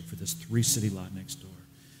project, for this 3-city lot next door.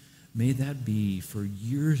 May that be for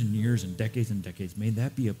years and years and decades, may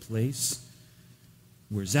that be a place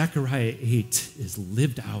where Zechariah 8 is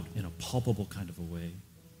lived out in a palpable kind of a way,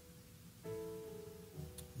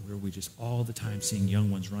 where we just all the time seeing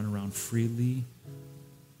young ones run around freely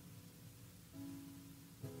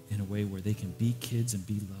in a way where they can be kids and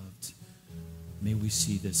be loved. May we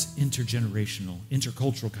see this intergenerational,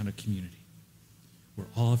 intercultural kind of community where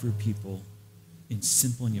all of your people, in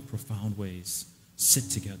simple and yet profound ways, sit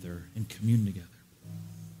together and commune together,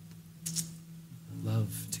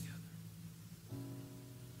 love together.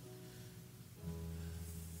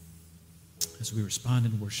 As we respond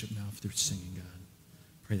in worship now through singing, God,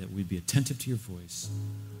 pray that we'd be attentive to your voice,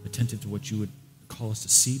 attentive to what you would call us to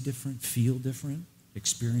see different, feel different,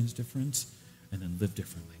 experience different, and then live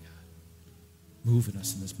differently, God. Move in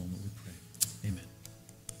us in this moment, we pray. Amen.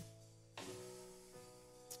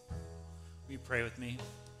 Will you pray with me?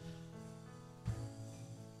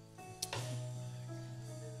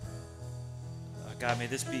 God, may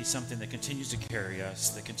this be something that continues to carry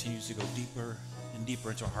us, that continues to go deeper and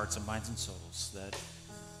deeper into our hearts and minds and souls, that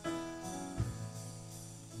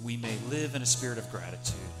we may live in a spirit of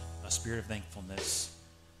gratitude, a spirit of thankfulness,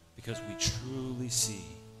 because we truly see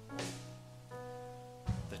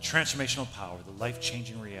the transformational power, the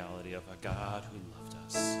life-changing reality of a God who loved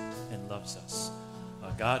us and loves us,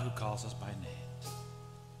 a God who calls us by name,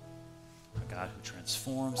 a God who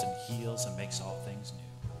transforms and heals and makes all things new.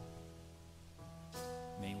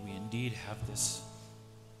 May we indeed have this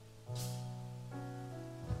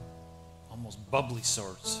almost bubbly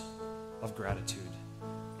sort of gratitude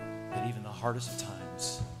that even the hardest of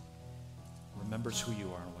times remembers who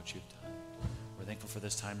you are and what you've done. We're thankful for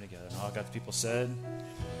this time together. And all God's people said,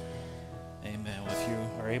 Amen. Well, if you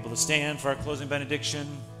are able to stand for our closing benediction.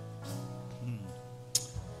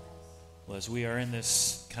 Well, as we are in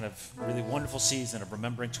this kind of really wonderful season of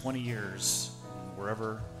remembering 20 years,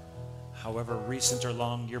 and however recent or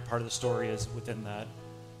long your part of the story is within that,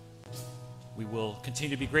 we will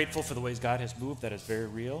continue to be grateful for the ways God has moved. That is very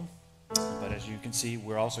real. But as you can see,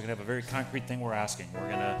 we're also going to have a very concrete thing we're asking. We're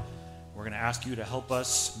going to ask you to help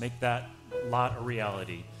us make that lot a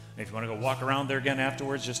reality. And if you want to go walk around there again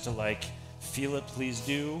afterwards just to feel it, please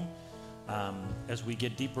do. As we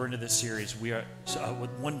get deeper into this series, we are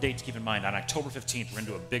with one date to keep in mind. On October 15th, we're going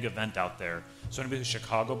to do a big event out there. So anybody who's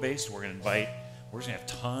Chicago-based, we're just going to have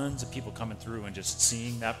tons of people coming through and just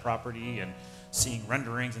seeing that property and seeing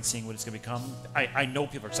renderings and seeing what it's going to become. I know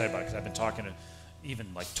people are excited about it because I've been talking to even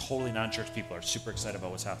totally non-church people are super excited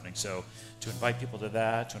about what's happening. So to invite people to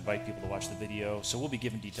that, to invite people to watch the video. So we'll be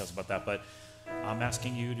giving details about that, but I'm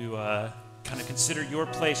asking you to kind of consider your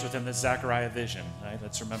place within this Zechariah vision. Right?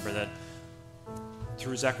 Let's remember that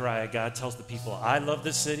through Zechariah, God tells the people, I love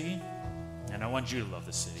this city, and I want you to love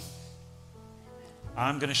this city.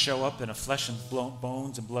 I'm going to show up in a flesh and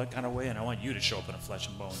bones and blood kind of way, and I want you to show up in a flesh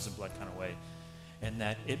and bones and blood kind of way. And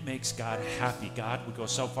that it makes God happy. God would go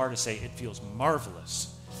so far to say it feels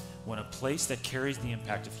marvelous when a place that carries the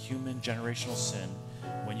impact of human generational sin,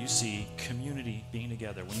 when you see community being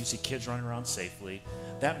together, when you see kids running around safely,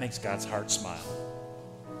 that makes God's heart smile.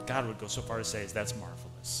 God would go so far to say that's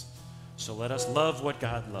marvelous. So let us love what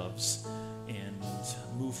God loves and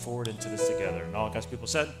move forward into this together. And all God's people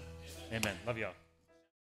said, amen. Love you all.